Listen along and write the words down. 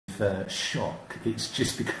shock. It's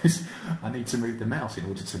just because I need to move the mouse in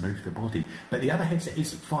order to move the body. But the other headset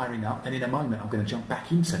is firing up, and in a moment I'm going to jump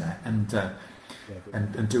back into that and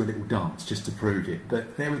do a little dance just to prove it.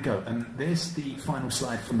 But there we go. And there's the final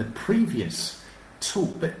slide from the previous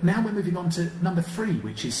talk. But now we're moving on to number 3,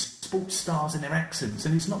 which is sports stars and their accents.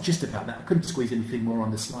 And it's not just about that. I couldn't squeeze anything more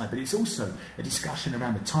on the slide, but it's also a discussion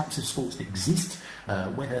around the types of sports that exist,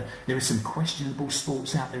 whether there are some questionable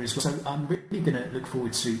sports out there as well. So I'm really going to look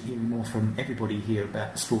forward to hearing more from everybody here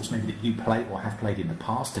about sports maybe that you play or have played in the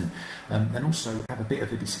past, and also have a bit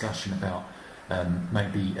of a discussion about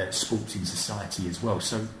maybe sports in society as well.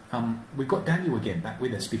 So we've got Daniel again back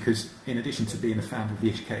with us, because in addition to being the founder of the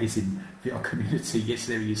Educators in VR community, yes,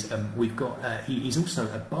 there he is. We've got he's also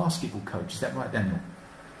a basketball coach. Is that right, Daniel?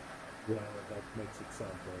 Well, that makes it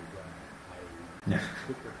sound very well. Yeah.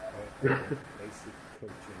 Took a basic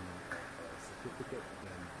coaching certificate,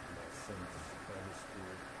 and since primary school,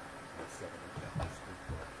 I set up a Catholic school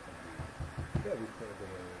club, and we play a bit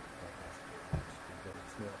of basketball in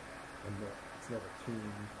school, but it's not a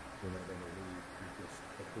team, we're not in a league, we just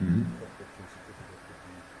a coaching certificate to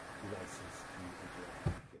be licensed to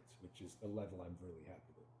interact with kids, which is a level I'm really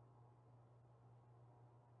happy with.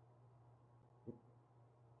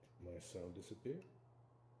 My sound disappeared.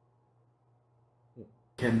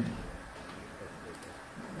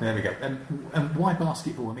 There we go. And why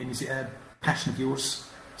basketball? I mean, is it a passion of yours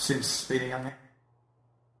since being a young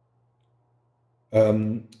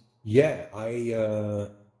man? Yeah,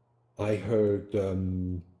 I heard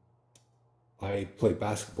I played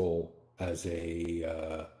basketball as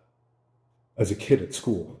a kid at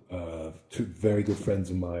school. Two very good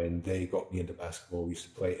friends of mine, they got me into basketball. We used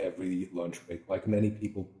to play every lunch break. Like many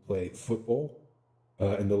people play football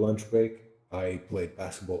in the lunch break, I played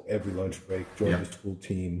basketball every lunch break, joined the school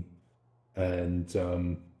team. And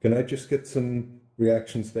can I just get some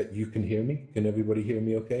reactions that you can hear me? Can everybody hear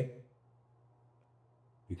me okay?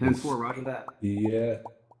 10-4, roger that. Yeah.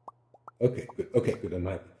 Okay, good. Okay, good. I'm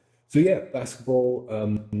happy. So yeah, basketball,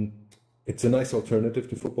 it's a nice alternative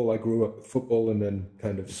to football. I grew up with football and then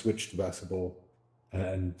kind of switched to basketball.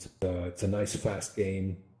 And it's a nice, fast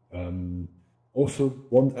game. Also,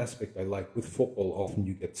 one aspect I like with football, often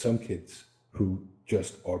you get some kids who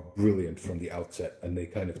just are brilliant from the outset and they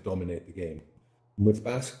kind of dominate the game. With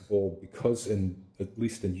basketball, because at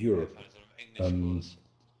least in Europe,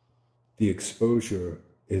 the exposure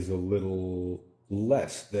is a little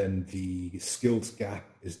less, then the skills gap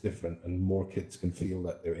is different and more kids can feel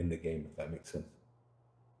that they're in the game, if that makes sense.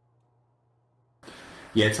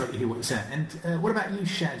 Yeah, I totally hear what you're saying. And what about you,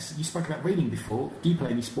 Shaz? You spoke about reading before. Do you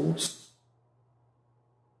play any sports?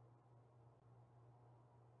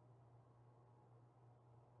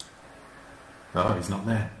 Oh, he's not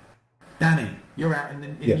there. Danny, you're out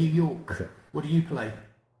in New York. Okay. What do you play?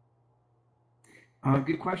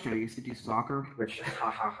 Good question. I used to do soccer, which,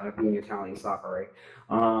 being Italian, soccer,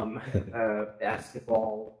 right?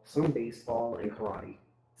 Basketball, some baseball, and karate.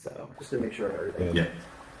 So, just to make sure of everything. Yeah.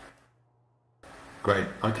 Great.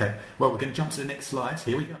 Okay. Well, we're going to jump to the next slide.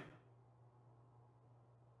 Here we go.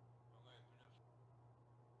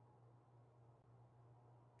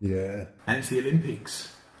 Yeah. And it's the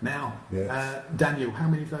Olympics. Now, Daniel, how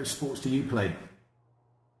many of those sports do you play?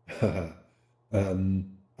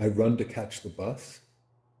 I run to catch the bus.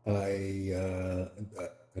 I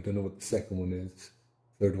don't know what the second one is.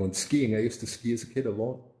 Third one, skiing. I used to ski as a kid a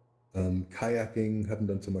lot. Kayaking, haven't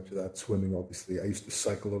done so much of that. Swimming, obviously. I used to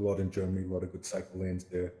cycle a lot in Germany, a lot of good cycle lanes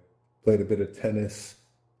there. Played a bit of tennis.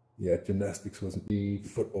 Yeah, gymnastics wasn't me.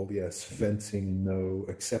 Football, yes. Fencing, no.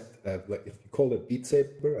 Except, like if you call it Beat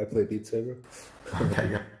Saber, I play Beat Saber.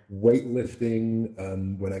 Okay, yeah. Weightlifting,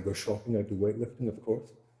 when I go shopping, I do weightlifting, of course.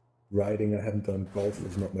 Riding, I haven't done. Golf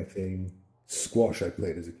is not my thing. Squash, I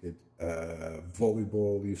played as a kid.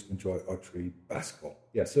 Volleyball, used to enjoy archery. Basketball.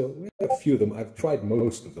 Yeah, so we have a few of them. I've tried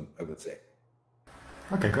most of them, I would say.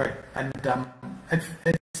 Okay, great. And has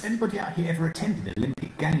anybody out here ever attended an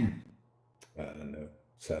Olympic game? No,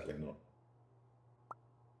 sadly not.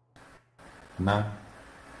 No?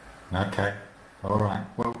 Okay. All right.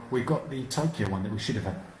 Well, we've got the Tokyo one that we should have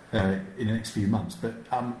had in the next few months, but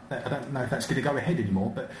I don't know if that's going to go ahead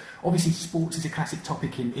anymore. But obviously sports is a classic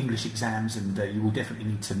topic in English exams, and you will definitely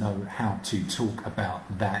need to know how to talk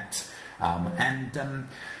about that, and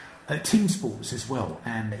team sports as well,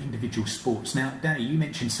 and individual sports. Now, Danny, you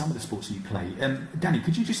mentioned some of the sports that you play. Danny,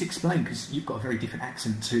 could you just explain, because you've got a very different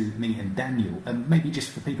accent to me and Daniel, maybe just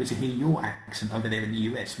for people to hear your accent over there in the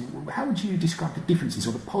US, how would you describe the differences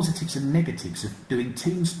or the positives and negatives of doing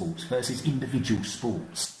team sports versus individual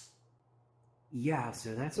sports? Yeah,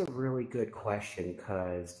 so that's a really good question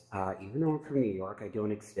because even though I'm from New York, I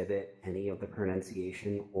don't exhibit any of the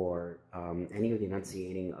pronunciation or any of the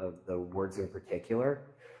enunciating of the words in particular.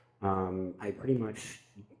 I pretty much,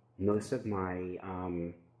 most of my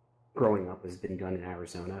growing up has been done in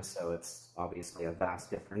Arizona, so it's obviously a vast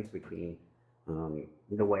difference between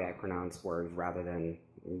the way I pronounce words rather than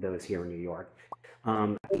those here in New York.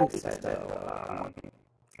 That being said, though,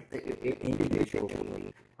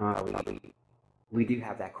 individually, we do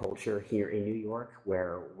have that culture here in New York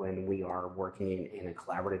where when we are working in a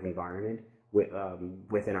collaborative environment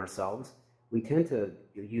within ourselves, we tend to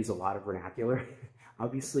use a lot of vernacular.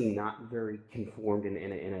 Obviously, not very conformed in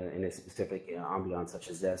a specific ambiance such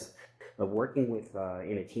as this, but working with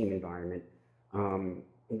in a team environment,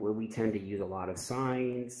 where we tend to use a lot of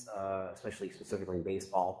signs, especially specifically in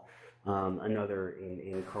baseball. Another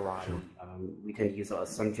in karate, Sure. we tend to use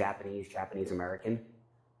some Japanese American.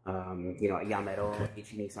 Yamero, Okay.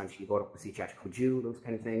 Ichini Sanchi, Gorokushi Chachikoju, those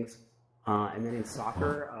kind of things. And then in Wow.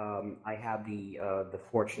 soccer, I have the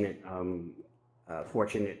fortunate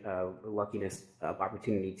luckiness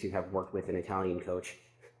opportunity to have worked with an Italian coach.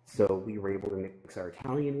 So we were able to mix our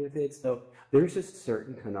Italian with it. So there's just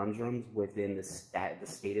certain conundrums within the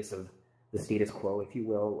status quo, if you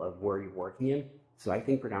will, of where you're working in. So I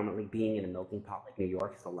think predominantly being in a melting pot like New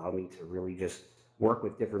York has allowed me to really just work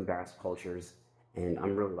with different vast cultures, and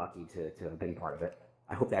I'm really lucky to have been part of it.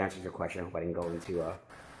 I hope that answers your question. I hope I didn't go into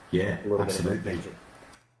Yeah, a little bit of a absolutely. tangent.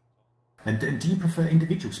 And do you prefer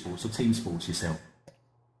individual sports or team sports yourself?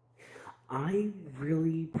 I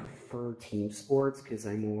really prefer team sports because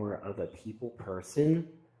I'm more of a people person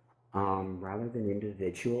rather than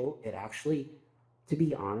individual. It actually, to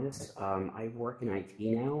be honest, I work in IT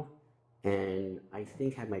now, and I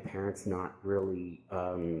think had my parents not really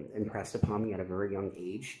impressed upon me at a very young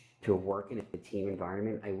age to work in a team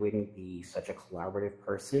environment, I wouldn't be such a collaborative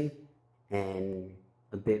person and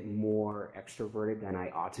a bit more extroverted than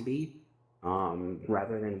I ought to be.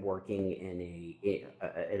 Rather than working in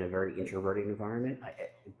a very introverted environment,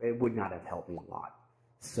 it would not have helped me a lot.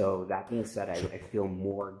 So that being said, Sure. I feel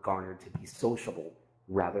more garnered to be sociable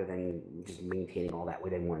rather than just maintaining all that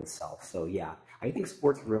within oneself. So yeah, I think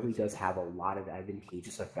sports really does have a lot of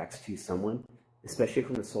advantageous effects to someone, especially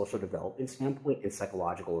from a social development standpoint and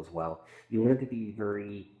psychological as well. You learn to be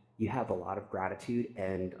you have a lot of gratitude,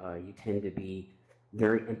 and you tend to be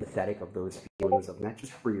very empathetic of those feelings of not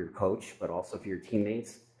just for your coach, but also for your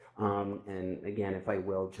teammates. And again, if I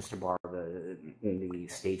will, just to borrow the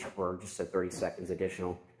stage for just a 30 seconds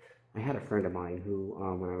additional, I had a friend of mine who,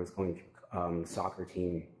 when I was going through soccer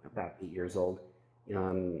team about 8 years old,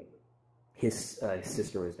 um, his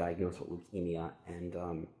sister was diagnosed with leukemia,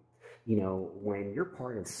 and when you're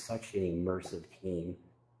part of such an immersive team,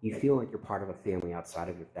 you feel like you're part of a family outside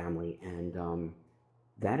of your family, and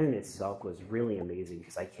that in itself was really amazing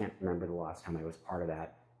because I can't remember the last time I was part of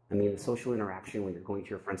that. I mean, the social interaction when you're going to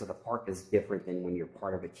your friends at the park is different than when you're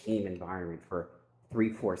part of a team environment for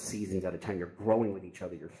 3, 4 seasons at a time. You're growing with each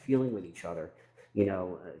other, you're feeling with each other,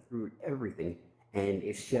 through everything. And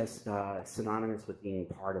it's just synonymous with being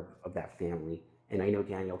part of that family. And I know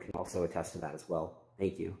Daniel can also attest to that as well.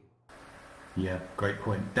 Thank you. Yeah, great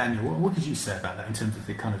point. Daniel, what did you say about that in terms of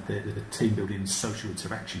the kind of the team building social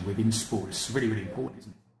interaction within sport? It's really, really important,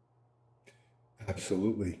 isn't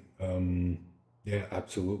Absolutely. Yeah,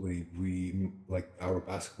 absolutely. We, like our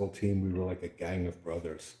basketball team, we were like a gang of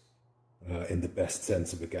brothers, in the best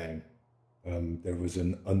sense of a gang. There was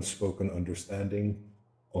an unspoken understanding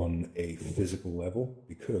on a physical level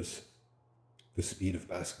because the speed of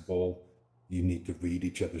basketball, you need to read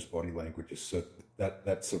each other's body languages. So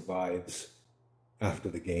that survives after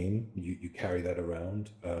the game. You carry that around.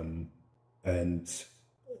 And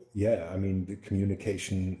yeah, I mean, the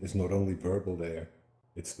communication is not only verbal there,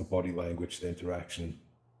 it's the body language, the interaction.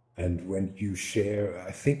 And when you share,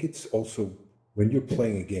 I think it's also when you're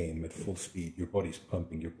playing a game at full speed, your body's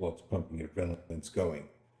pumping, your blood's pumping, your adrenaline's going.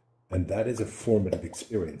 And that is a formative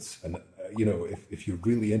experience. And, if you're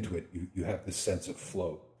really into it, you have this sense of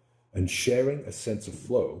flow. And sharing a sense of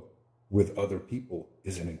flow with other people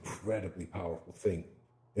is an incredibly powerful thing.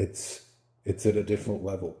 It's it's at a different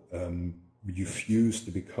level. You fuse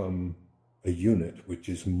to become a unit, which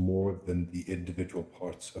is more than the individual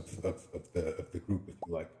parts of the group, if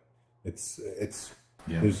you like. It's it?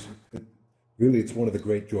 Yeah, there's really it's one of the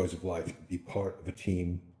great joys of life to be part of a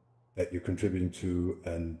team that you're contributing to,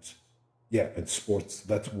 and yeah, and sports.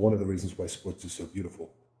 That's one of the reasons why sports is so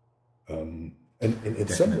beautiful. And in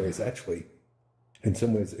some definitely. ways, actually, in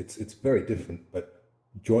some ways, it's very different. But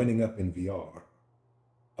joining up in VR,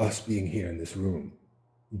 us being here in this room,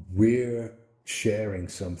 we're sharing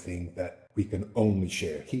something that we can only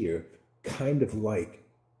share here, kind of like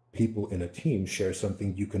people in a team share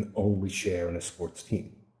something you can only share in a sports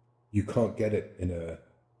team. You can't get it in a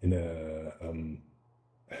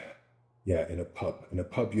pub. In a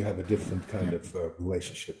pub, you have a different kind of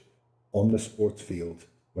relationship. On the sports field,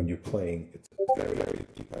 when you're playing, it's a very, very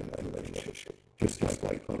deep kind of relationship. Just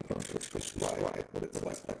like describe what it's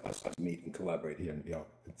like us meet and collaborate here. And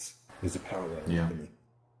there's a parallel to me.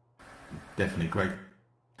 Definitely great.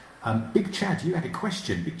 Big Chad, you had a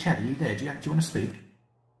question. Big Chad, are you there? Do you want to speak?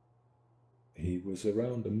 He was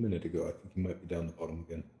around a minute ago. I think he might be down the bottom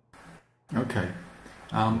again. Okay.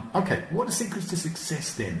 Okay, what are the secrets to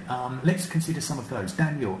success then? Let's consider some of those.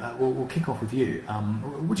 Daniel, we'll kick off with you.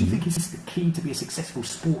 What do you think is the key to be a successful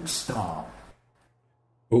sports star?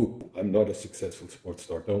 Oh, I'm not a successful sports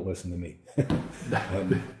star. Don't listen to me.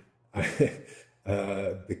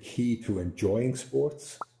 The key to enjoying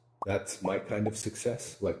sports, that's my kind of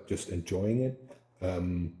success, like just enjoying it,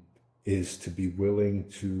 is to be willing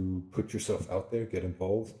to put yourself out there, get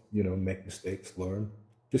involved, make mistakes, learn,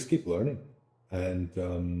 just keep learning. And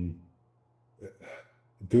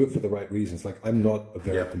do it for the right reasons. Like, I'm not a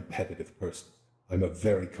very competitive person. I'm a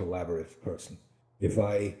very collaborative person. That's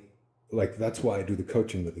why I do the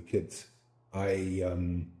coaching with the kids. I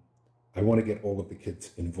want to get all of the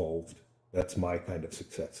kids involved. That's my kind of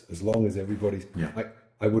success. As long as everybody's,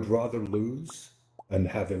 I would rather lose and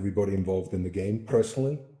have everybody involved in the game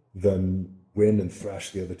personally than win and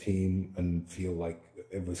thrash the other team and feel like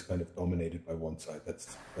it was kind of dominated by one side.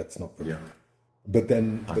 That's not for me. But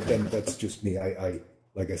then that's just me. I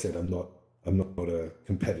like I said, I'm not a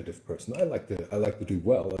competitive person. I like to do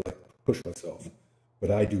well. I like to push myself,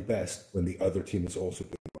 but I do best when the other team is also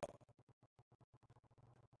doing well.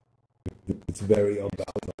 It's very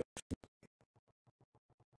unbalanced.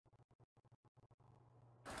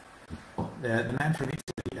 The man from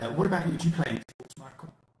Italy. What about you? Do you play any sports,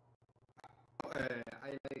 Michael?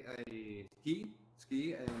 I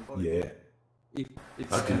ski and volleyball. Yeah.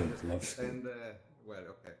 It's okay. And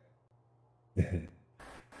okay.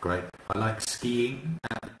 Great. I like skiing.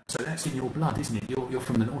 So that's in your blood, isn't it? You're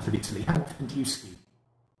from the north of Italy. How often do you ski?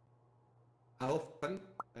 How often?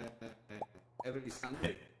 Every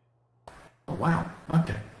Sunday. Oh wow.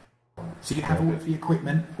 Okay. So you have all of the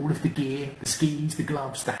equipment, all of the gear, the skis, the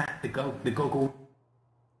gloves, the hat, the goggle.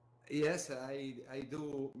 Yes, I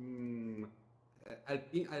do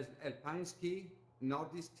alpine ski,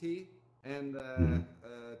 Nordic ski, and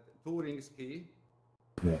touring ski.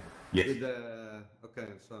 Yeah. Yes. With, okay,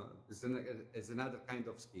 so it's another kind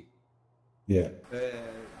of ski. Yeah.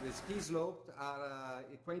 The ski slopes are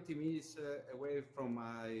 20 minutes away from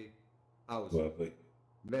my house. Lovely.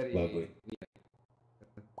 Very lovely.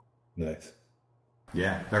 Nice.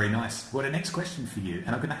 Yeah, very nice. Well, the next question for you,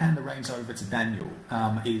 and I'm going to hand the reins over to Daniel,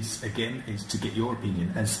 is to get your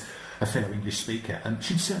opinion as a fellow English speaker.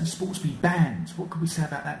 Should certain sports be banned? What could we say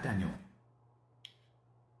about that, Daniel?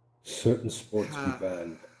 Certain sports be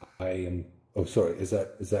banned. Oh, sorry. Is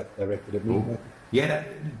that directed at me? Yeah,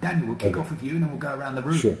 Daniel, we'll kick off with you, and then we'll go around the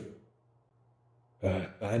room. Sure.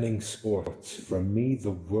 Banning sports. For me,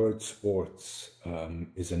 the word sports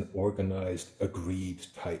is an organized, agreed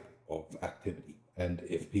type of activity. And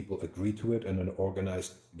if people agree to it and are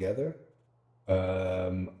organized together,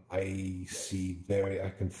 I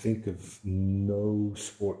can think of no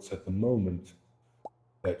sports at the moment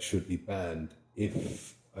that should be banned.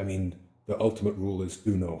 The ultimate rule is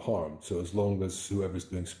do no harm. So as long as whoever's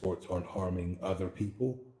doing sports aren't harming other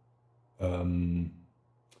people, then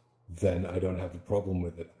I don't have a problem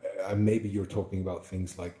with it. Maybe you're talking about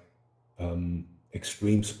things like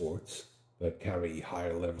extreme sports that carry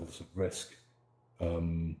higher levels of risk.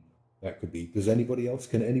 That could be.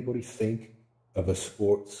 Can anybody think of a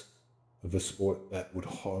sport that would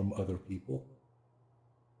harm other people?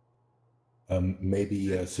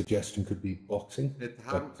 Maybe a suggestion could be boxing. That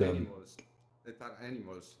harm animals. That are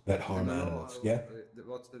animals. That harm animals. Yeah.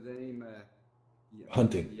 What's the name?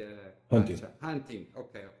 Hunting. Yeah. Hunting. Hunting.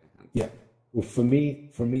 Okay. Hunting. Yeah. Well, for me,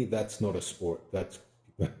 that's not a sport. That's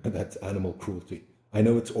animal cruelty. I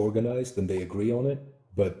know it's organized and they agree on it,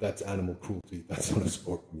 but that's animal cruelty. That's not a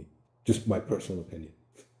sport for me. Just my personal opinion.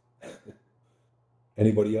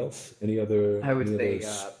 Anybody else? Any other? I would say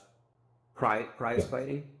prize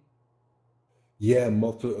fighting. Yeah,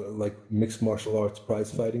 like mixed martial arts, prize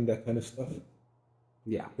fighting, that kind of stuff.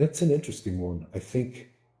 Yeah, that's an interesting one. I think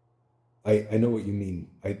I know what you mean.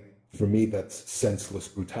 For me, that's senseless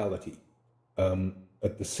brutality.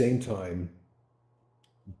 At the same time,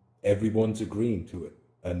 everyone's agreeing to it,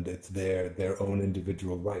 and it's their own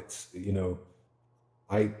individual rights.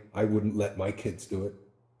 I wouldn't let my kids do it.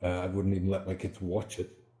 I wouldn't even let my kids watch it.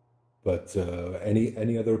 But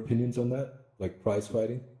any other opinions on that, like prize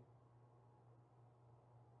fighting?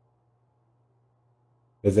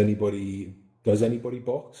 Does anybody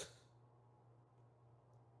box?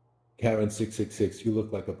 Karen 666, you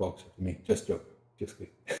look like a boxer to me. Just joke. Just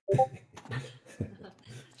kidding.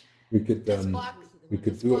 we could do.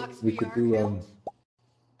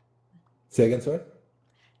 Say again, sorry.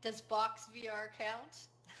 Does Box VR count?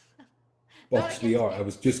 Box VR. I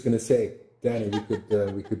was just going to say, Danny, we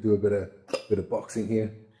could do a bit of boxing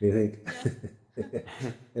here. Do you think? Yeah.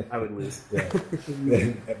 I would lose. Yeah.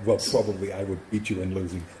 Well, probably I would beat you in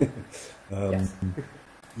losing. Yes.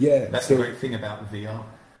 Yeah. That's the great thing about VR.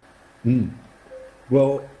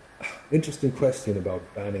 Well, interesting question about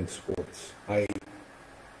banning sports. I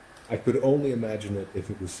could only imagine it if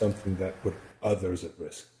it was something that put others at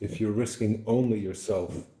risk. If you're risking only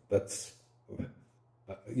yourself, that's,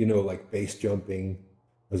 like base jumping,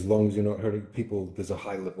 as long as you're not hurting people, there's a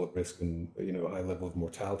high level of risk and, a high level of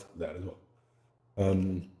mortality to that as well. I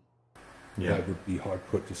would be hard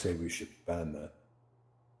put to say we should ban that.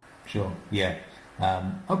 Sure, yeah.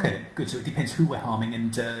 Okay, good. So it depends who we're harming,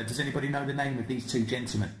 and does anybody know the name of these two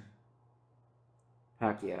gentlemen?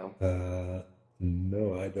 Pacquiao.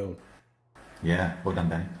 No, I don't. Yeah, well done,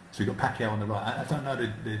 Danny. So we've got Pacquiao on the right. I don't know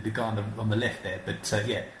the guy on the left there, but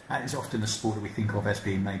yeah, that is often a sport that we think of as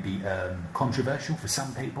being maybe controversial for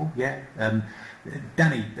some people. Yeah.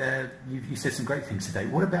 Danny, you said some great things today.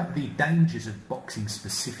 What about the dangers of boxing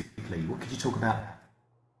specifically? What could you talk about?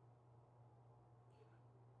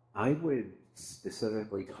 I would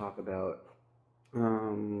specifically talk about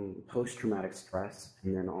post-traumatic stress,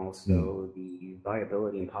 and then also the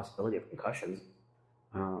viability and possibility of concussions.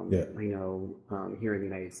 I know here in the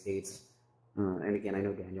United States, and again, I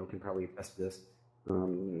know Daniel can probably attest to this,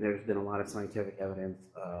 there's been a lot of scientific evidence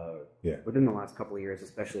within the last couple of years,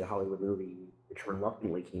 especially a Hollywood movie, which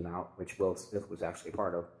reluctantly came out, which Will Smith was actually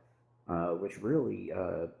part of, which really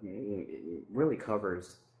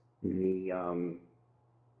covers the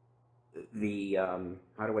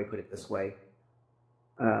how do I put it this way?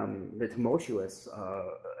 The tumultuous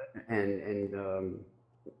and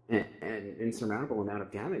insurmountable amount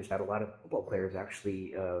of damage that a lot of football players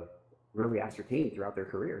actually really ascertained throughout their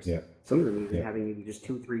careers. Yeah. Some of them even having maybe just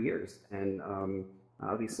 2-3 years. And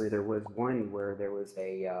obviously there was one where there was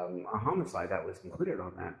a homicide that was included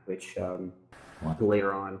on that, which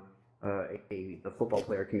later on the football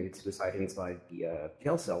player committed suicide inside the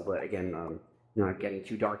jail cell. But again, not getting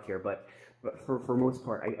too dark here, but for most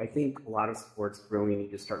part, I think a lot of sports really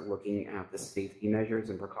need to start looking at the safety measures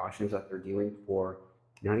and precautions that they're doing for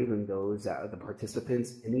not even those the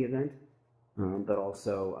participants in the event, but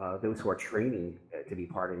also those who are training to be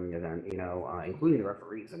part of the event, including the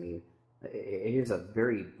referees. I mean, it is a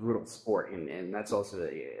very brutal sport, and that's also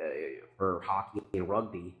for hockey and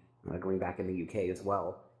rugby, going back in the UK as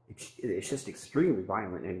well. It's just extremely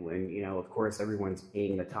violent, and when, of course, everyone's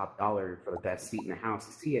paying the top dollar for the best seat in the house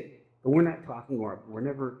to see it, but we're not talking, or we're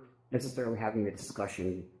never necessarily having a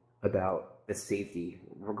discussion about the safety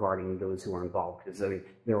regarding those who are involved, because I mean,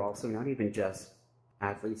 they're also not even just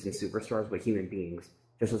athletes and superstars, but human beings,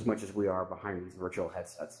 just as much as we are behind these virtual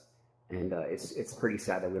headsets, and it's pretty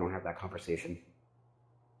sad that we don't have that conversation.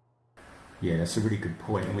 Yeah, that's a really good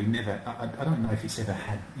point. And we never, I don't know if it's ever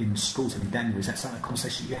had in schools. I mean, Daniel, is that some of the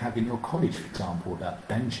conversation you have in your college, for example, about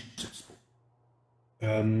dangers of sport?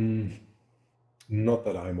 Not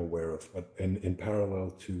that I'm aware of, but in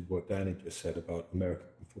parallel to what Danny just said about American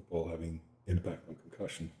football having impact on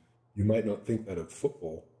concussion, you might not think that of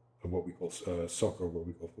football, of what we call soccer, what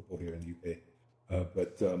we call football here in the UK,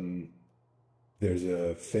 but there's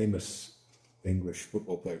a famous English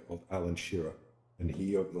football player called Alan Shearer, and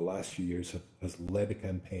he, over the last few years, has led a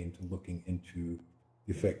campaign to looking into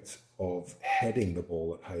the effects of heading the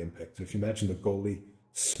ball at high impact. So if you imagine the goalie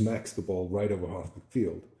smacks the ball right over half the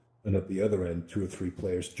field, and at the other end, 2 or 3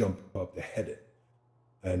 players jump up to head it.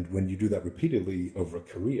 And when you do that repeatedly over a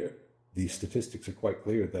career, the statistics are quite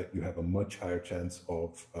clear that you have a much higher chance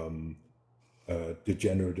of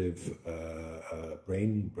degenerative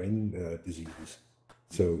brain diseases.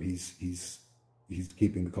 So he's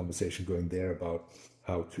keeping the conversation going there about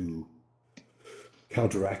how to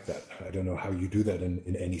counteract that. I don't know how you do that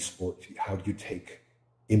in any sport. How do you take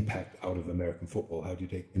impact out of American football? How do you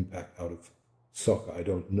take impact out of soccer? I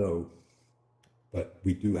don't know, but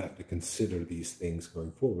we do have to consider these things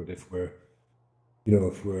going forward if we're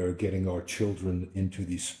getting our children into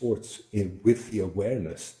these sports with the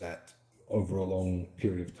awareness that over a long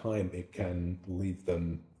period of time it can leave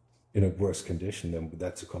them in a worse condition. Then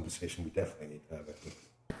that's a conversation we definitely need to have, I think.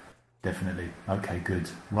 Definitely. Okay, good.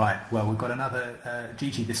 Right. Well, we've got another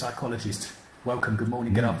Gigi, the psychologist, Welcome, good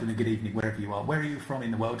morning, good afternoon, good evening, wherever you are. Where are you from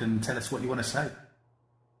in the world, and tell us what you want to say.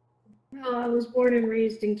 Well, I was born and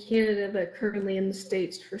raised in Canada, but currently in the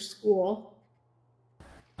States for school.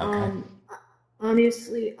 Okay.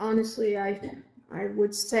 Honestly, I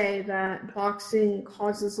would say that boxing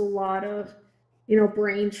causes a lot of,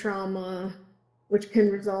 brain trauma, which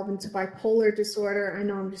can resolve into bipolar disorder. I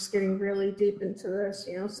know I'm just getting really deep into this,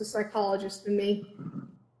 it's a psychologist in me.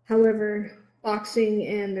 However, boxing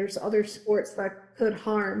and there's other sports that could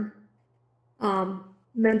harm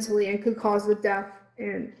mentally and could cause a death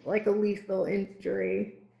and like a lethal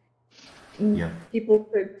injury. Yeah. People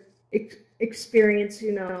could experience,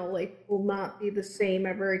 will not be the same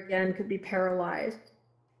ever again, could be paralyzed.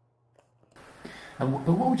 But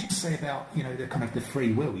what would you say about, the kind of the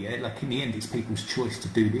free will, yeah? Like in the end, it's people's choice to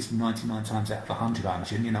do this 99 times out of 100, I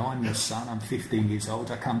imagine. I'm your son, I'm 15 years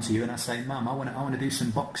old, I come to you and I say, Mum, I want to do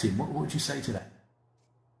some boxing. What would you say to that?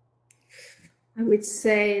 I would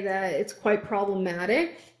say that it's quite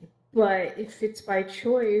problematic, but if it's by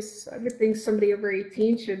choice, I would think somebody over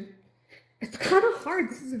 18 should. It's kind of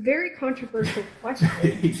hard. This is a very controversial question.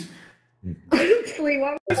 Honestly,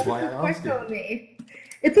 why would you put this question on me?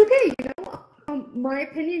 It's okay, my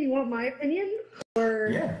opinion. You want my opinion? Or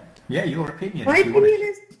yeah, your opinion. My opinion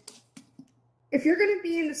is, if you're going to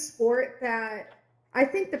be in a sport that, I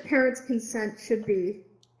think the parents' consent should be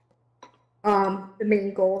the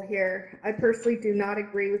main goal here. I personally do not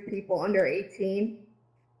agree with people under 18.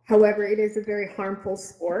 However, it is a very harmful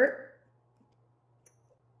sport.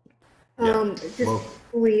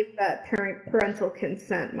 Believe that parental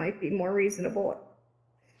consent might be more reasonable.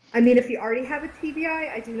 I mean, if you already have a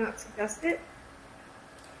TBI, I do not suggest it.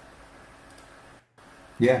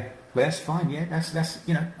 Yeah, well, that's fine. Yeah, that's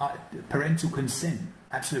parental consent.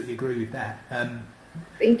 Absolutely agree with that.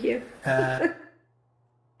 Thank you.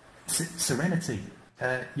 Serenity.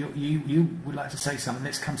 You would like to say something?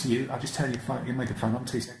 Let's come to you. I'll just turn your microphone on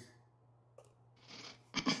 2 seconds.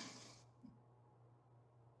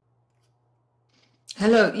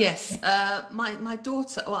 Hello, yes. My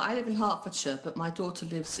daughter, well, I live in Hertfordshire, but my daughter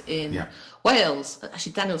lives in Wales.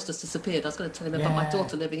 Actually, Daniel's just disappeared. I was going to tell him about my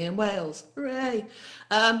daughter living in Wales. Hooray!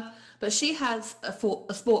 But she has a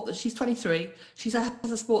sport that she's 23. She has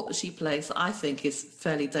a sport that she plays that I think is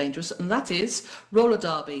fairly dangerous, and that is roller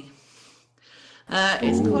derby.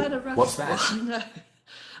 It's quite a rough What's sport. that?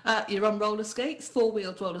 I know. You're on roller skates,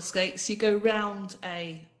 four-wheeled roller skates. You go round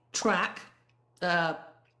a track.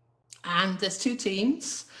 And there's 2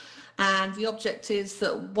 teams, and the object is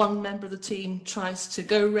that one member of the team tries to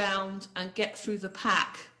go round and get through the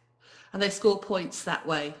pack, and they score points that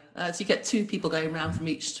way. So you get 2 people going round from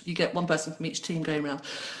each, you get 1 person from each team going round.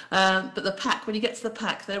 But the pack, when you get to the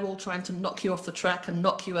pack, they're all trying to knock you off the track and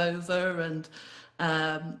knock you over, and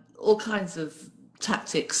all kinds of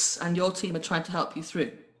tactics, and your team are trying to help you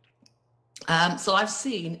through. So I've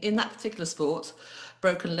seen in that particular sport,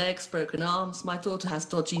 broken legs, broken arms. My daughter has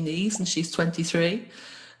dodgy knees and she's 23.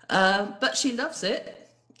 But she loves it.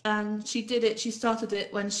 And she started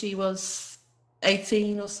it when she was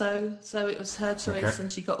 18 or so. So it was her choice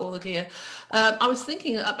and she got all the gear. I was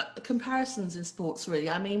thinking about comparisons in sports, really.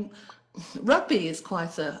 I mean, rugby is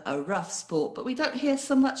quite a rough sport, but we don't hear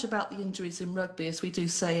so much about the injuries in rugby as we do,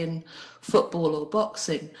 say, in football or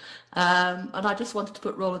boxing. And I just wanted to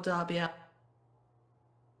put roller derby out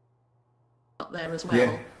there as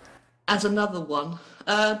well as another one,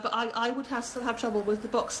 but I would still have trouble with the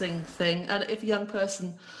boxing thing. And if a young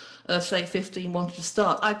person, say 15, wanted to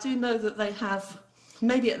start, I do know that they have,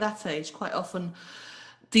 maybe at that age, quite often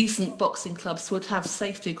decent boxing clubs would have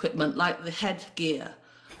safety equipment like the headgear,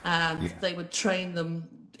 and they would train them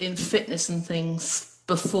in fitness and things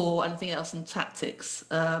before anything else and tactics.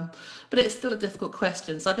 But it's still a difficult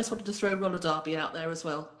question, so I just wanted to throw roller derby out there as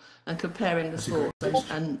well, and comparing the sport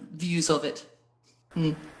and views of it.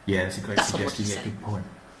 Yeah, that's a great suggestion. Yeah, good point.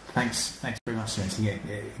 Thanks very much, Nancy.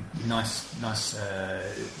 Yeah, nice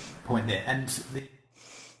point there. And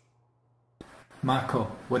Marco,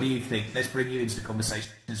 what do you think? Let's bring you into the conversation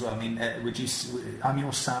as well. I mean, I'm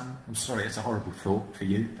your son. I'm sorry, it's a horrible thought for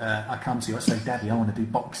you. I come to you, I say, Daddy, I want to do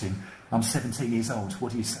boxing. I'm 17 years old.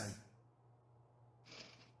 What do you say?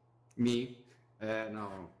 Me?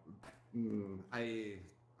 No. I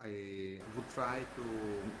would try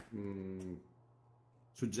to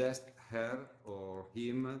suggest her or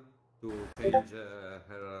him to change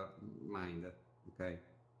her mind, okay?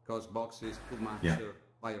 Because boxing is too much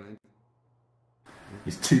violent.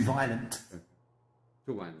 It's too violent.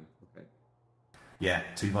 Too violent, okay. Yeah,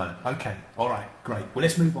 too violent. Okay, all right, great. Well,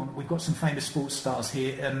 let's move on. We've got some famous sports stars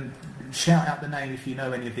here. Shout out the name if you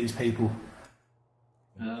know any of these people.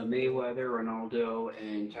 Mayweather, Ronaldo,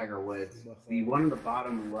 and Tiger Woods. The one on the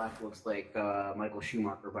bottom left looks like Michael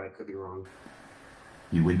Schumacher, but I could be wrong.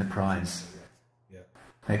 You win the prize. Yeah.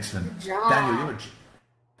 Excellent. Good job.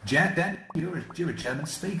 Daniel, you're a German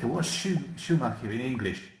speaker. What's Schumacher in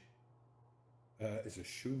English? It's a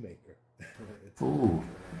shoemaker. Ooh.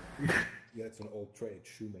 Yeah, it's an old trade,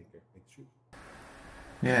 shoemaker. Makes shoes.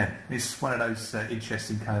 Yeah, it's one of those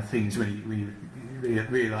interesting kind of things when you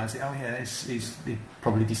realise that, oh yeah, he's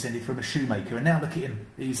probably descended from a shoemaker, and now look at him.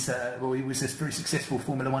 He was a very successful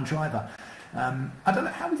Formula One driver. I don't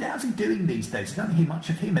know, how's he doing these days? I don't hear much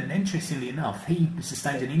of him, and interestingly enough, he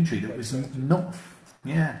sustained an injury that was not,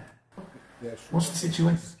 yeah. What's the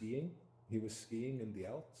situation? He was skiing in the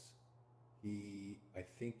Alps. I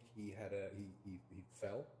think he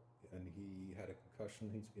fell, and he had a concussion.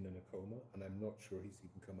 He's been in a coma, and I'm not sure he's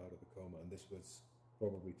even come out of the coma. And this was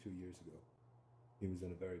probably 2 years ago. He was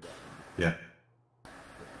in a very bad. Yeah.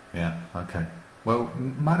 Yeah. Okay. Well,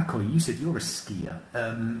 Marco, you said you're a skier.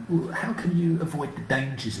 How can you avoid the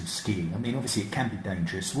dangers of skiing? I mean, obviously it can be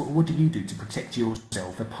dangerous. What do you do to protect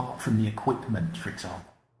yourself apart from the equipment, for example?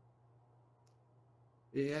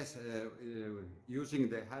 Yes, using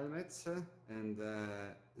the helmets and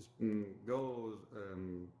go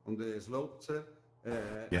on the slopes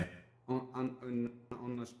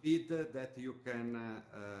on a speed that you can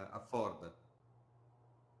afford.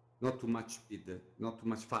 Not too much speed, not too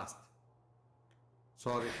much fast.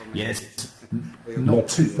 Sorry for my yes, not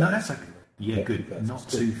too. No, that's okay. Yeah, good. Not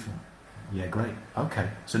too far. Yeah, great. Okay,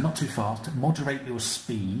 so not too fast. Moderate your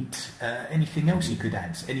speed. Anything else you could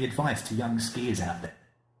add? Any advice to young skiers out there?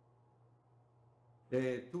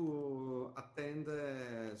 To attend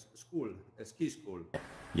school, a ski school.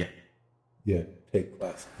 Yeah. Yeah, take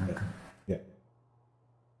class. Okay. Yeah.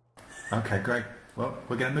 Okay, great. Well,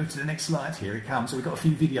 we're going to move to the next slide. Here it comes. So we've got a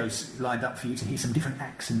few videos lined up for you to hear some different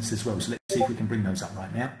accents as well. So let's see if we can bring those up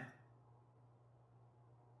right now.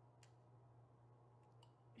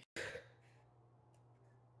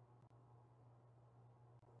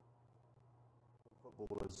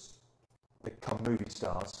 Footballers become movie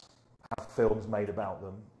stars, have films made about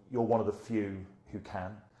them. You're one of the few who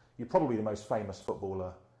can. You're probably the most famous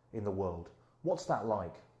footballer in the world. What's that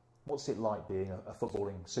like? What's it like being a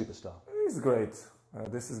footballing superstar? It's great.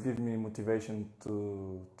 This is giving me motivation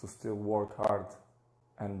to still work hard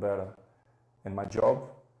and better in my job.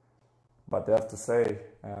 But I have to say,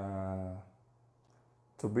 to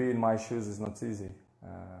be in my shoes is not easy.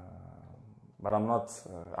 But I'm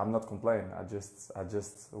not complaining. I just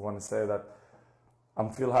want to say that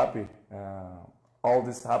I'm feel happy. All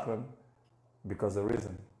this happened because the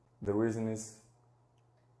reason is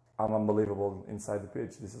I'm unbelievable inside the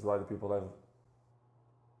pitch. This is why the people love it.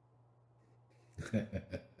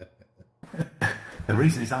 The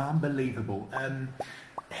reason is unbelievable.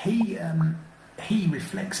 He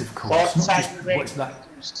reflects, of course, not just what's like.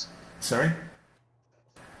 Sorry.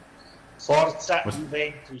 Forza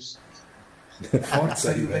Juventus.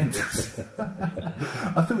 Forza Juventus.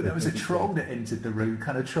 I thought that was a troll that entered the room,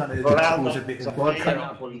 kind of trying to cause a bit of Forza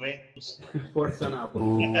Napoli. Forza Napoli.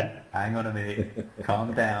 Ooh, hang on a minute,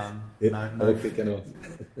 calm down. No kicking off.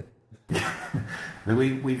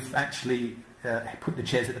 We've actually put the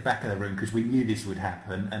chairs at the back of the room because we knew this would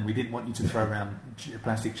happen, and we didn't want you to throw around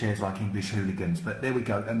plastic chairs like English hooligans. But there we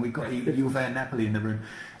go, and we've got Juve and Napoli in the room.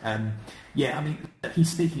 Yeah, I mean, he's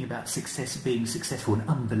speaking about success, being successful and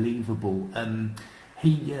unbelievable.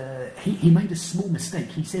 He made a small mistake.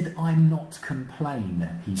 He said, "I'm not complain."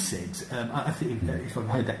 He said, I think if I've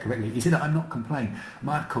heard that correctly, he said, "I'm not complain."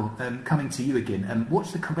 Marco, coming to you again.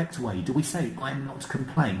 What's the correct way? Do we say, "I'm not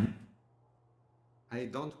complain"? I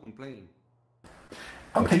don't complain.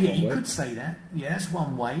 Okay, yeah, you could say that. Yeah, that's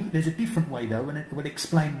one way. There's a different way, though, and it will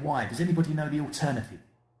explain why. Does anybody know the alternative?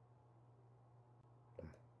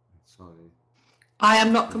 Sorry. I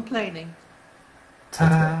am not complaining.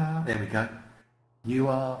 Ta-da! There we go.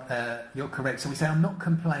 You're correct. So we say, "I'm not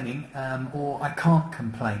complaining," or "I can't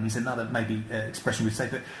complain" is another maybe expression we'd say.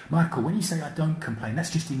 But Michael, when you say "I don't complain,"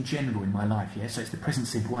 that's just in general in my life, yeah? So it's the present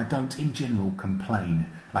simple. I don't in general complain,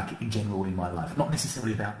 like in general in my life. Not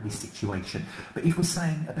necessarily about this situation. But if we're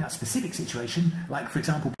saying about a specific situation, like for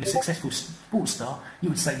example, being a successful sports star, you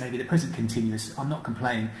would say maybe the present continuous, "I'm not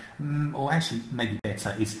complaining," or actually maybe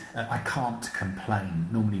better is "I can't complain."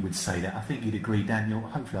 Normally we'd say that. I think you'd agree, Daniel.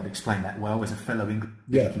 Hopefully I've explained that well as a fellow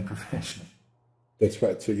English-speaking professional. That's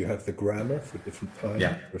right. So you have the grammar for different times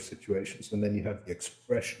or situations, and then you have the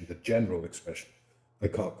expression, the general expression. I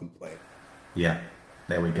can't complain. Yeah,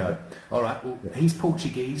 there we go. All right, well, he's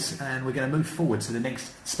Portuguese, and we're going to move forward to the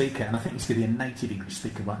next speaker, and I think he's going to be a native English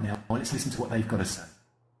speaker right now. Well, let's listen to what they've got to say.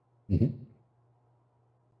 Mm-hmm.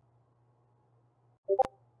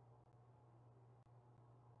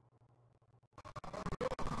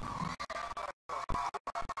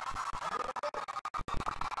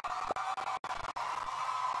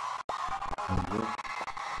 That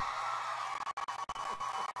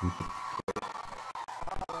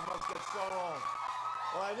must get so long.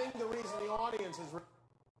 Well, I think the reason the audience is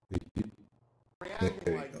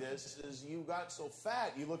reacting like this is you got so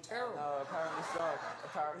fat, you look terrible. No, apparently so.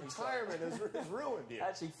 Apparently Retirement has ruined you.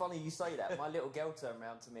 Actually, funny you say that. My little girl turned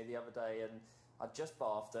around to me the other day, and I'd just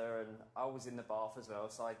bathed her, and I was in the bath as well,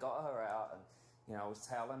 so I got her out, and I was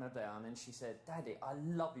toweling her down, and she said, "Daddy, I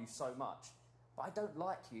love you so much, but I don't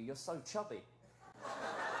like you. You're so chubby."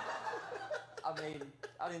 I mean,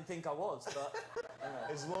 I didn't think I was, but...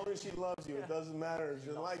 As long as she loves you, it doesn't matter if she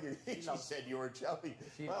doesn't like you. She said you were chubby.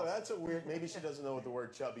 Well, that's a weird... Maybe she doesn't know what the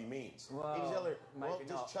word chubby means. Well, you tell her, maybe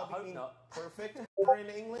does not. chubby mean not. perfect in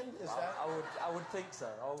England? Is that... I would think so.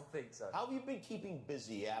 I would think so. How have you been keeping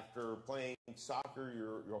busy after playing soccer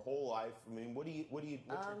your whole life? I mean, what's your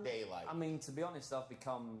day like? I mean, to be honest, I've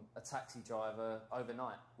become a taxi driver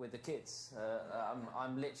overnight with the kids.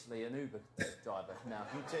 I'm literally an Uber driver now.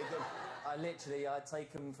 You take them? I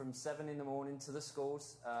take them from 7 in the morning to the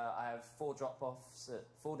schools. I have 4 drop-offs at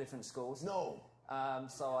 4 different schools. No.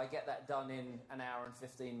 So I get that done in an hour and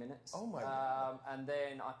 15 minutes. Oh my God. And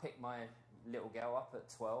then I pick my little girl up at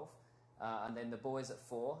 12. And then the boys at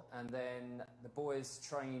 4. And then the boys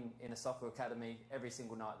train in a soccer academy every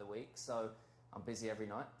single night of the week. So I'm busy every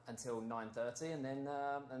night until 9:30, and then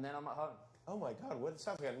I'm at home. Oh my God! It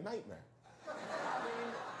sounds like a nightmare. I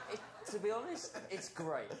mean, to be honest, it's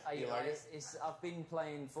great. You like it? I've been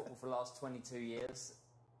playing football for the last 22 years.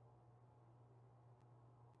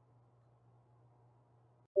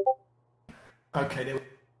 Okay, there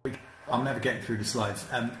we go. I'm never getting through the slides.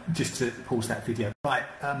 Just to pause that video. Right,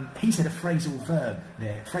 he said a phrasal verb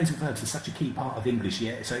there. Phrasal verbs are such a key part of English,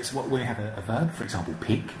 yeah? So it's what we have a verb, for example,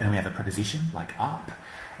 pick, and we have a preposition, like up.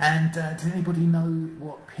 And does anybody know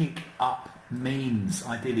what pick up means?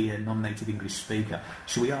 Ideally, a non-native English speaker.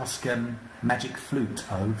 Should we ask Magic Flute,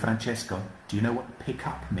 Francesco, do you know what pick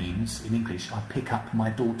up means in English? I pick up my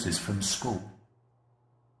daughters from school.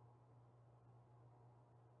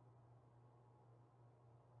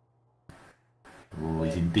 Oh,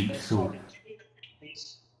 he's in deep thought.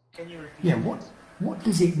 Can you repeat? Yeah, what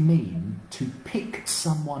does it mean to pick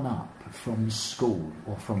someone up from school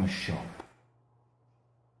or from a shop?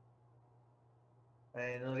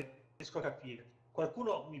 Non riesco a capire.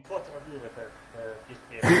 Qualcuno mi può tradurre per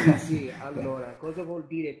piacere? Sì, allora, cosa vuol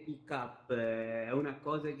dire pick up? È una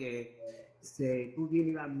cosa che se tu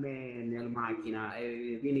vieni da me nella macchina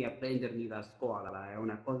e vieni a prendermi da scuola, è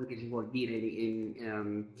una cosa che si vuol dire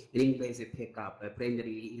in inglese pick up, prendere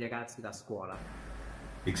i ragazzi da scuola.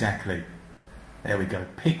 Exactly. There we go.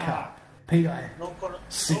 Pick up. P-I. Non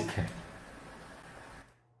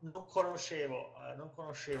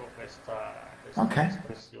conoscevo questa Okay.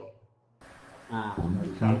 espressione.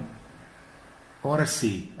 Ora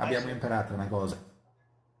sì, abbiamo imparato una cosa.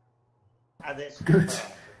 Adesso Good.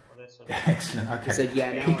 Adesso Excellent. Okay. So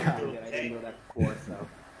yeah, now Pick I up. didn't know that before, so.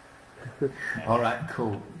 All right,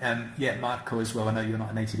 cool. Yeah, Marco as well. I know you're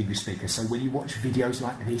not a native English speaker, so when you watch videos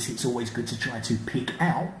like this, it's always good to try to pick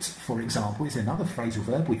out, for example, is another phrasal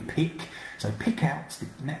verb with pick. So pick out the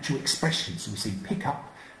natural expression. So we see pick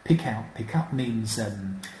up, pick out. Pick up means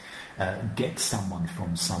get someone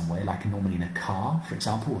from somewhere, like normally in a car, for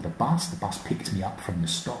example, or the bus. The bus picked me up from the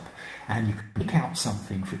stop. And you can pick out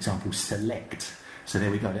something, for example, select. So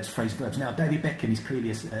there we go, that's phrasal verbs. Now, David Beckham is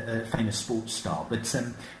clearly a famous sports star, but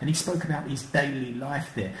and he spoke about his daily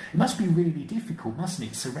life there. It must be really difficult, mustn't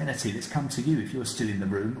it? Serenity, let's come to you if you're still in the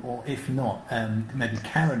room, or if not, maybe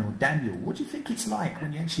Karen or Daniel. What do you think it's like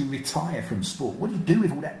when you actually retire from sport? What do you do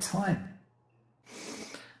with all that time?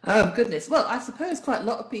 Oh, goodness. Well, I suppose quite a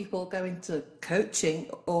lot of people go into coaching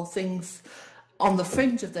or things on the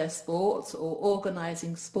fringe of their sport or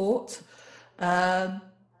organising sport.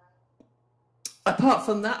 Apart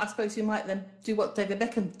from that, I suppose you might then do what David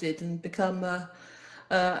Beckham did and become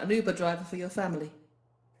an Uber driver for your family.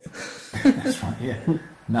 That's right, yeah.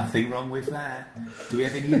 Nothing wrong with that. Do we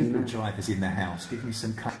have any Uber drivers in the house? Give me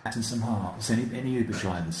some claps and some hearts. Any Uber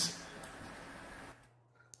drivers?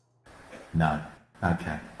 No.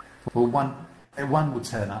 Okay. Well, one will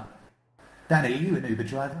turn up. Danny, are you an Uber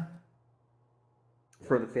driver?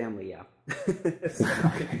 For the family, yeah.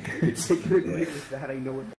 Okay, good. I can agree with that. I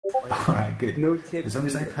know what. All right, good. No tips. As long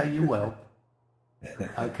as they pay you well.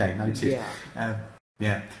 Okay, no tips. Yeah.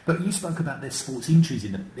 Yeah, but you spoke about their sports injuries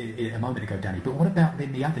a moment ago, Danny. But what about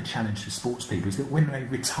then the other challenge for sports people is that when they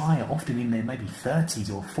retire, often in their maybe 30s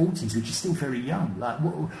or 40s, which is still very young, like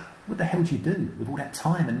what the hell do you do with all that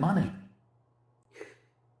time and money?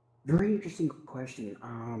 Very interesting question.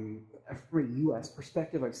 From a U.S.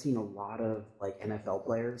 perspective, I've seen a lot of like NFL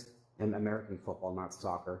players in American football, not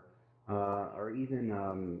soccer, or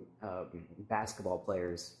even basketball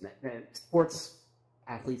players. Sports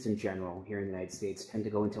athletes in general here in the United States tend to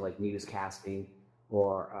go into like newscasting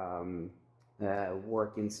or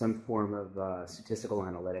work in some form of statistical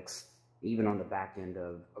analytics, even on the back end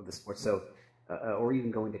of the sport. So, or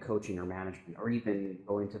even go into coaching or management, or even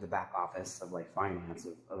go into the back office of like finance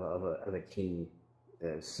of a team.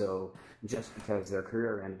 So just because their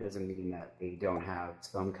career end doesn't mean that they don't have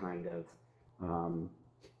some kind of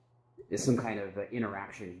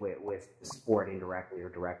interaction with the sport indirectly or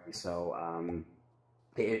directly. So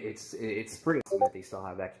it's pretty awesome that they still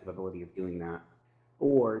have that capability of doing that,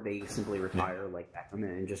 or they simply retire like Beckham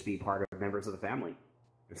and just be part of members of the family.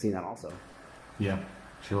 I've seen that also. Yeah,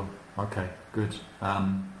 sure. Okay, good.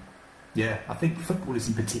 Yeah, I think footballers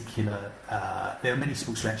in particular, there are many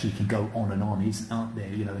sports where actually you can go on and on, aren't there,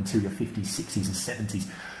 until your 50s, 60s and 70s.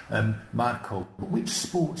 Marco, which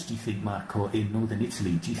sports do you think, Marco, in northern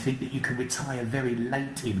Italy, do you think that you can retire very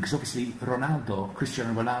late in? Because obviously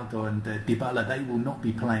Cristiano Ronaldo and Dybala, they will not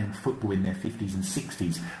be playing football in their 50s and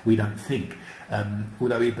 60s, we don't think.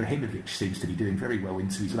 Although Ibrahimovic seems to be doing very well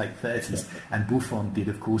into his late 30s, and Buffon did,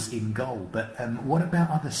 of course, in goal. But what about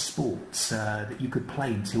other sports that you could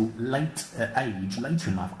play until late age, later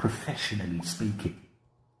in life, professionally speaking?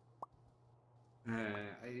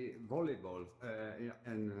 Volleyball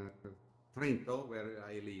in Trento, where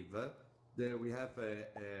I live. There we have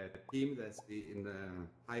a team that's in the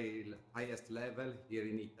highest level here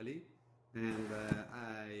in Italy, and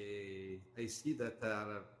I see that there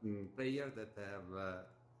are players that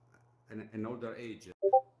have an older age.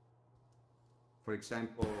 For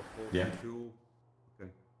example, 42. Yeah.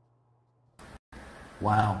 Okay.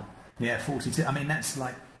 Wow. Yeah, 42. I mean, that's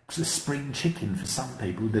like a spring chicken for some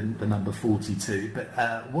people, the number 42. But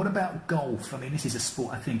what about golf? I mean, this is a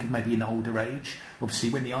sport I think of maybe in older age. Obviously,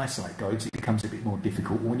 when the eyesight goes, it becomes a bit more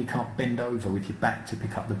difficult. When you can't bend over with your back to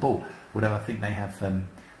pick up the ball, although I think they have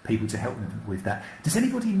people to help them with that. Does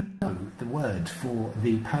anybody know the word for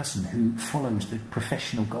the person who follows the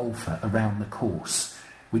professional golfer around the course?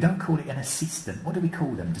 We don't call it an assistant. What do we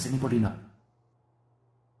call them? Does anybody know?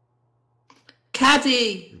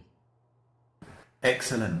 Caddy.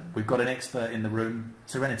 Excellent. We've got an expert in the room.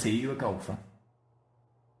 Serenity, are you a golfer?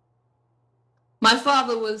 My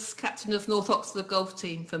father was captain of North Oxford golf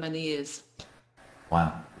team for many years.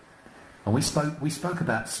 Wow. And we spoke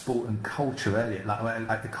about sport and culture earlier,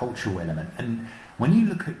 like the cultural element. And when you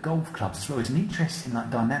look at golf clubs as well, it's an interesting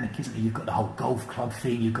dynamic, isn't it? You've got the whole golf club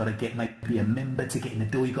thing. You've got to get maybe a member to get in the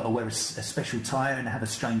door. You've got to wear a special tie and have a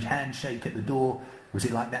strange handshake at the door. Was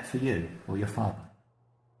it like that for you or your father?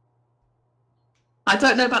 I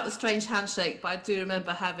don't know about the strange handshake, but I do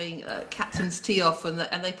remember having captain's tee off, and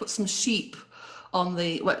they put some sheep on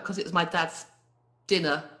because it was my dad's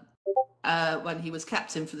dinner when he was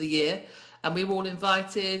captain for the year, and we were all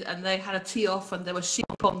invited, and they had a tee off, and there were sheep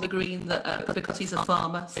on the green because he's a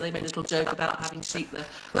farmer, so they made a little joke about having sheep there.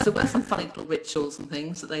 So there's some funny little rituals and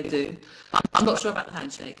things that they do. I'm not sure about the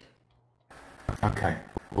handshake. Okay.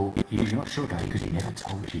 Well, you're not sure about it because he never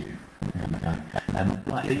told you.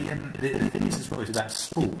 But the thing is as well is about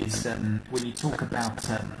sport is when you talk about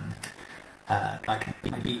like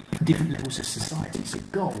maybe different levels of society. So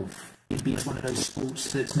golf is one of those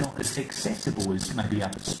sports that's not as accessible as maybe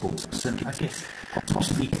other sports. And I guess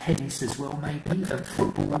possibly tennis as well, maybe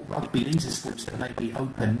football, rugby. These are sports that may be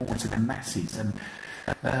open more to the masses. And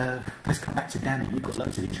let's come back to Danny. You've got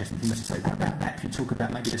loads of interesting things to say. What about that if you talk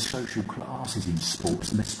about maybe the social classes in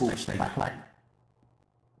sports and the sports they play?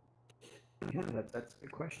 Yeah, that's a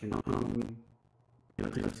good question.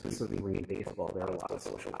 Specifically in baseball, there are a lot of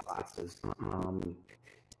social classes.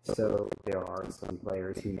 So there are some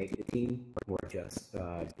players who make the team who are just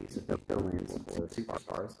basically fill-ins or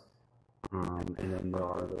superstars. And then there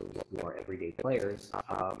are those who are everyday players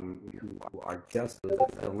who are just those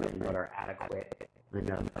who fill in but are adequate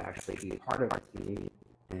enough to actually be part of the team,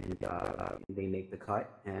 and they make the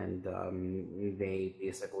cut, and they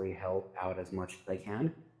basically help out as much as they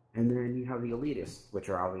can. And then you have the elitists, which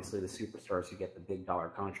are obviously the superstars who get the big dollar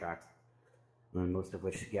contracts, and most of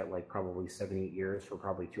which get like probably 7, 8 years for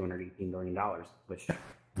probably $218 million, which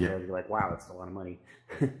you're like, wow, that's a lot of money.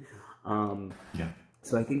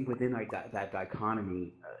 So I think within that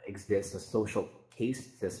dichotomy exists a social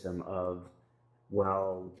caste system of,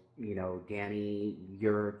 well, Danny,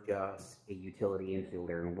 you're just a utility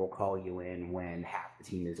infielder, and we'll call you in when half the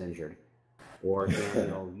team is injured. Or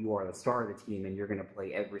Daniel, you are the star of the team, and you're going to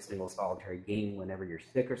play every single solitary game. Whenever you're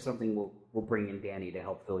sick or something, we'll bring in Danny to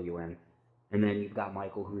help fill you in. And then you've got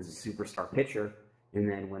Michael, who's a superstar pitcher, and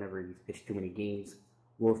then whenever he's pitched too many games,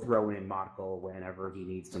 we'll throw in Marco whenever he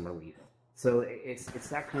needs some relief. So it's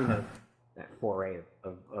that kind of that foray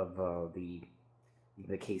of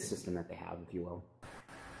the case system that they have, if you will.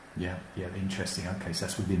 Yeah, interesting. Okay, so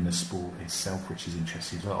that's within the sport itself, which is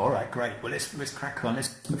interesting as well. All right, great. Well, let's crack on.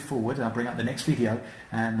 Let's move forward. I'll bring up the next video,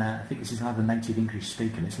 and I think this is another native English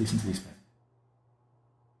speaker. Let's listen to this.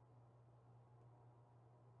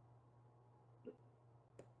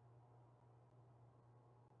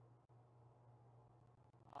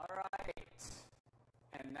 All right,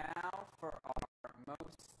 and now for our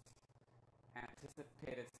most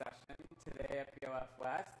anticipated session today at POF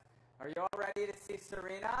West. Are you all ready to see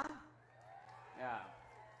Serena?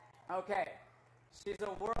 Yeah. Okay. She's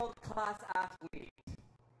a world-class athlete,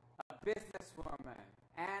 a businesswoman,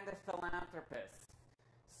 and a philanthropist.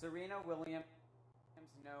 Serena Williams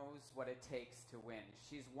knows what it takes to win.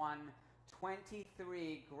 She's won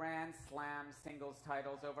 23 Grand Slam singles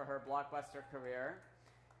titles over her blockbuster career,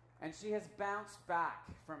 and she has bounced back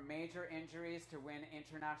from major injuries to win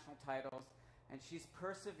international titles, and she's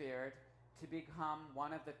persevered to become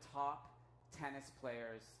one of the top tennis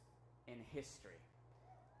players in history.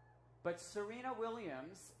 But Serena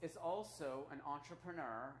Williams is also an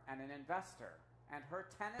entrepreneur and an investor, and her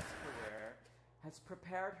tennis career has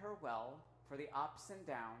prepared her well for the ups and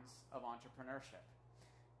downs of entrepreneurship.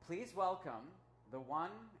 Please welcome the one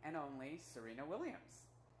and only Serena Williams.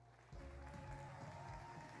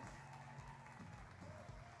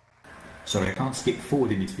 Sorry, I can't skip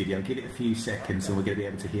forward in this video. Give it a few seconds and we're going to be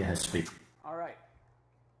able to hear her speak. All right.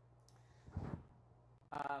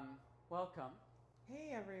 Welcome.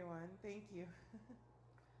 Hey everyone, thank you.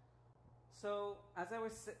 So, as I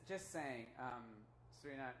was just saying,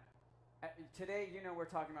 Serena, today, we're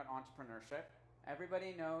talking about entrepreneurship.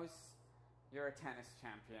 Everybody knows you're a tennis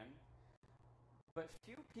champion, but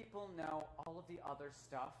few people know all of the other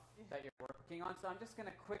stuff that you're working on. So I'm just going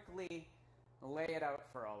to quickly lay it out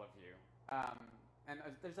for all of you. And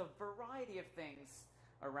there's a variety of things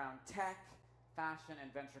around tech, fashion,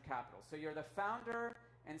 and venture capital. So you're the founder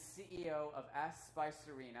and CEO of S by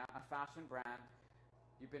Serena, a fashion brand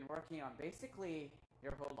you've been working on basically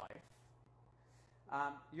your whole life.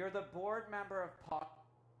 You're the board member of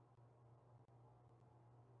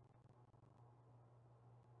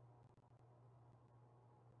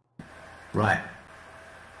Right.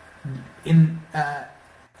 In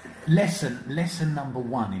lesson number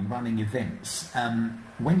one in running events,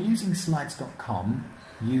 when using slides.com,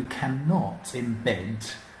 you cannot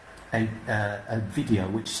embed a video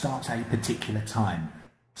which starts at a particular time.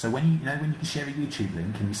 So when you can share a YouTube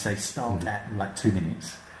link and you say start at like 2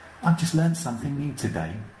 minutes, I've just learned something new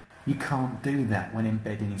today. You can't do that when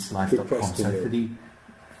embedding in slides.com. So for the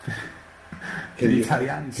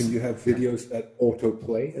Italians, can you have videos that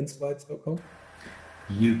autoplay in slides.com?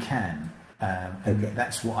 You can. And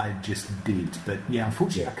that's what I just did. But yeah,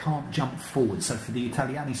 unfortunately, I can't jump forward. So for the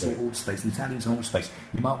Italians or alt space, the Italians and alt space,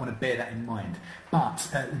 you might want to bear that in mind. But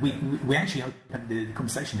we actually opened the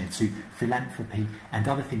conversation there to philanthropy and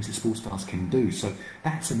other things that sports stars can do. So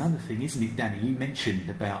that's another thing, isn't it, Danny? You mentioned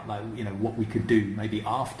about what we could do maybe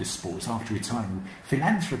after sports, after retirement.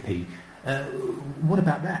 Philanthropy. What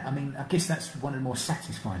about that? I mean, I guess that's one of the more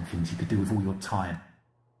satisfying things you could do with all your time.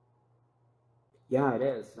 Yeah, it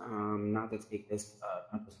is. Not to take this,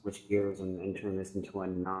 not to switch gears and turn this into a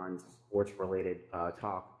non-sports related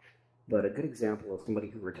talk, but a good example of somebody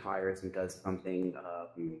who retires and does something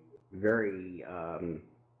very,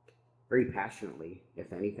 very passionately,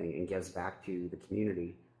 if anything, and gives back to the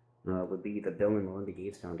community would be the Bill and Melinda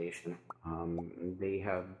Gates Foundation. They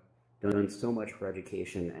have done so much for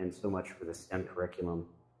education and so much for the STEM curriculum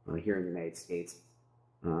here in the United States.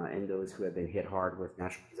 And those who have been hit hard with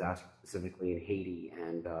natural disasters, specifically in Haiti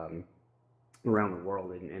and around the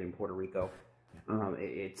world and in Puerto Rico.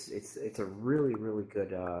 It's a really, really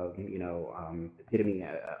good epitome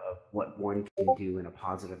of what one can do in a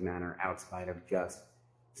positive manner outside of just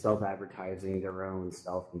self-advertising their own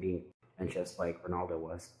self and being just like Ronaldo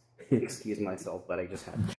was. Excuse myself, but I just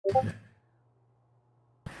had to.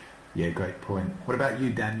 Yeah, great point. What about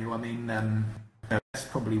you, Daniel? I mean, that's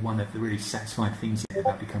probably one of the really satisfying things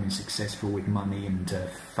about becoming successful with money and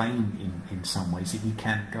fame in some ways, that you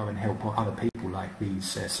can go and help other people like these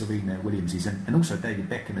Serena Williamses and also David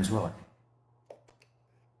Beckham as well.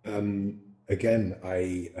 Again,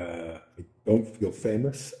 I don't feel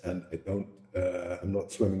famous, and I'm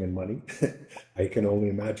not swimming in money. I can only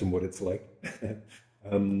imagine what it's like.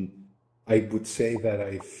 I would say that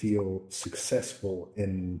I feel successful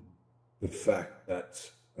in the fact that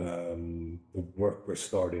the work we're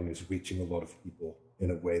starting is reaching a lot of people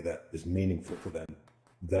in a way that is meaningful to them.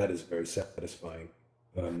 That is very satisfying,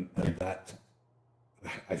 and that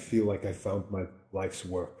I feel like I found my life's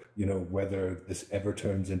work. You know, whether this ever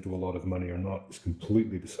turns into a lot of money or not is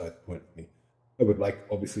completely beside the point for me. I would like,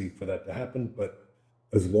 obviously, for that to happen, but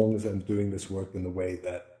as long as I'm doing this work in the way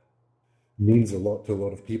that means a lot to a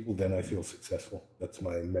lot of people, then I feel successful. That's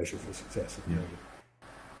my measure for success at the moment.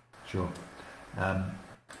 Sure.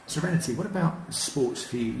 Serenity, what about sports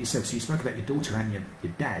for yourself? So you spoke about your daughter and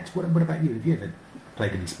your dad. What about you? Have you ever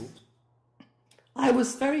played any sports? I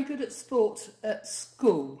was very good at sport at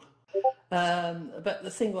school, but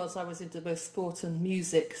the thing was I was into both sport and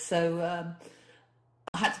music, so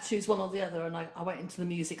I had to choose one or the other, and I went into the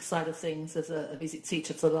music side of things as a music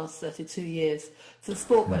teacher for the last 32 years. So the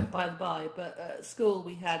sport went by the by, but at school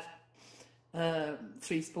we had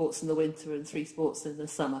 3 sports in the winter and 3 sports in the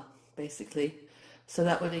summer, basically. So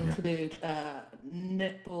that would include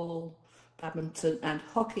netball, badminton and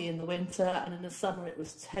hockey in the winter, and in the summer it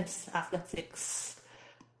was tennis, athletics,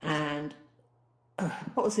 and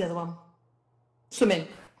what was the other one? Swimming.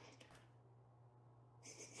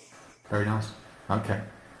 Very nice. Okay.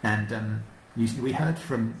 And we heard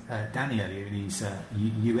from Danny earlier in his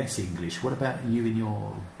US English. What about you in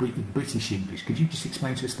your British English? Could you just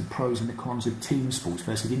explain to us the pros and the cons of team sports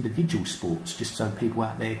versus individual sports, just so people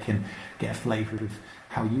out there can get a flavour of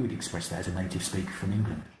how you would express that as a native speaker from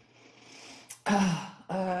England?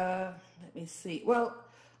 Let me see. Well,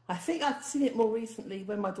 I think I've seen it more recently.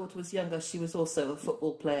 When my daughter was younger, she was also a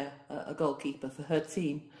football player, a goalkeeper for her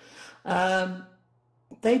team.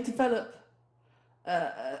 They develop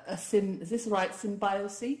is this right?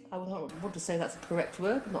 Symbiosis? I don't want to say that's a correct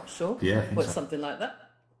word. I'm not sure. Yeah, but something like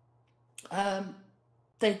that.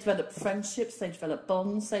 They develop friendships. They develop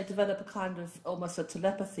bonds. They develop a kind of almost a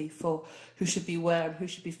telepathy for who should be where and who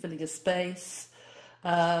should be filling a space.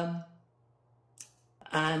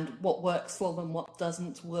 And what works for them, what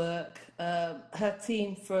doesn't work. Her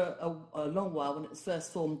team for a long while, when it was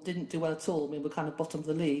first formed, didn't do well at all. I mean, we were kind of bottom of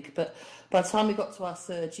the league. But by the time we got to our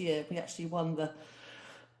 3rd year, we actually won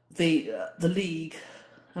the league,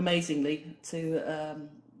 amazingly, to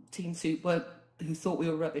teams who thought we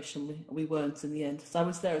were rubbish, and we weren't in the end. So I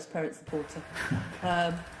was there as parent supporter.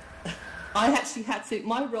 I actually had to.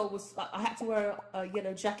 My role was I had to wear a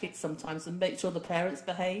yellow jacket sometimes and make sure the parents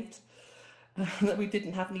behaved. That we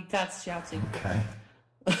didn't have any dads shouting. Okay.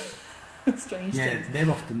 Strange yeah, things.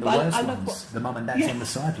 They're often the worst ones. The mum and dads on the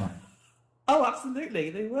sideline. Oh, absolutely,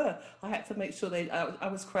 they were. I had to make sure I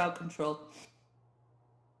was crowd control.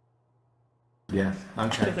 Yeah.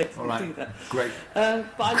 Okay. All right. Great. But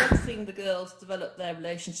I love seeing the girls develop their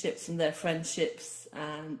relationships and their friendships,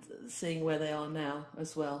 and seeing where they are now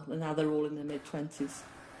as well. And now they're all in their mid-20s.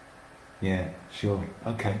 Yeah, sure.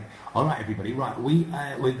 Okay. All right, everybody. Right,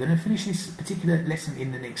 we're going to finish this particular lesson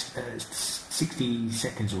in the next 60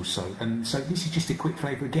 seconds or so. And so this is just a quick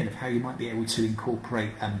flavour again of how you might be able to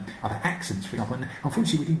incorporate other accents, for example. And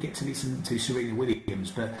unfortunately, we didn't get to listen to Serena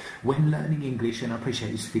Williams, but when learning English, and I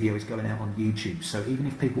appreciate this video is going out on YouTube, so even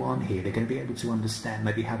if people aren't here, they're going to be able to understand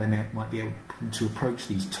maybe how they might be able to approach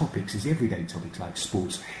these topics, these everyday topics like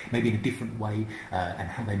sports, maybe in a different way, and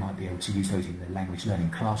how they might be able to use those in their language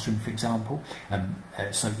learning classroom, for example.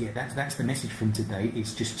 So yeah, that's the message from today.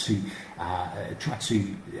 It's just to try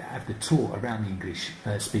to have the tour around the English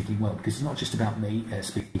speaking world, because it's not just about me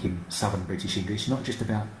speaking Southern British English, not just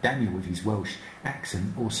about Daniel with his Welsh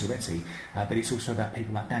accent or Soretti, but it's also about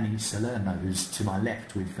people like Danny Salerno, who's to my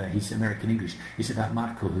left with his American English. It's about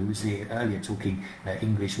Marco, who was here earlier talking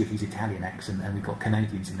English with his Italian accent, and we've got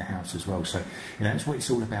Canadians in the house as well. So you know, that's what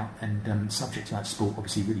it's all about. And subjects like sport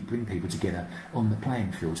obviously really bring people together on the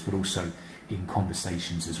playing fields, but also in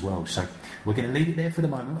conversations as well. So we're going to leave it there for the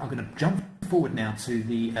moment. I'm going to jump forward now to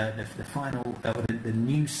the final, the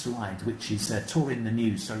news slide, which is touring the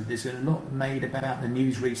news. So there's a lot made about the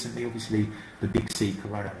news recently, obviously the big C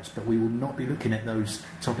coronavirus, but we will not be looking at those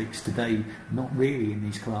topics today, not really in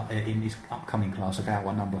this upcoming class of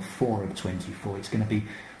hour number 4 of 24. It's going to be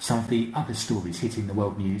some of the other stories hitting the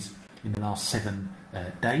world news in the last 7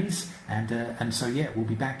 days, and so yeah, we'll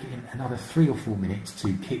be back in another 3 or 4 minutes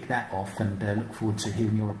to kick that off, and look forward to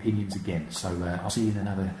hearing your opinions again. So I'll see you in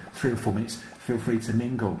another 3 or 4 minutes. Feel free to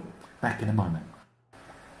mingle. Back in a moment.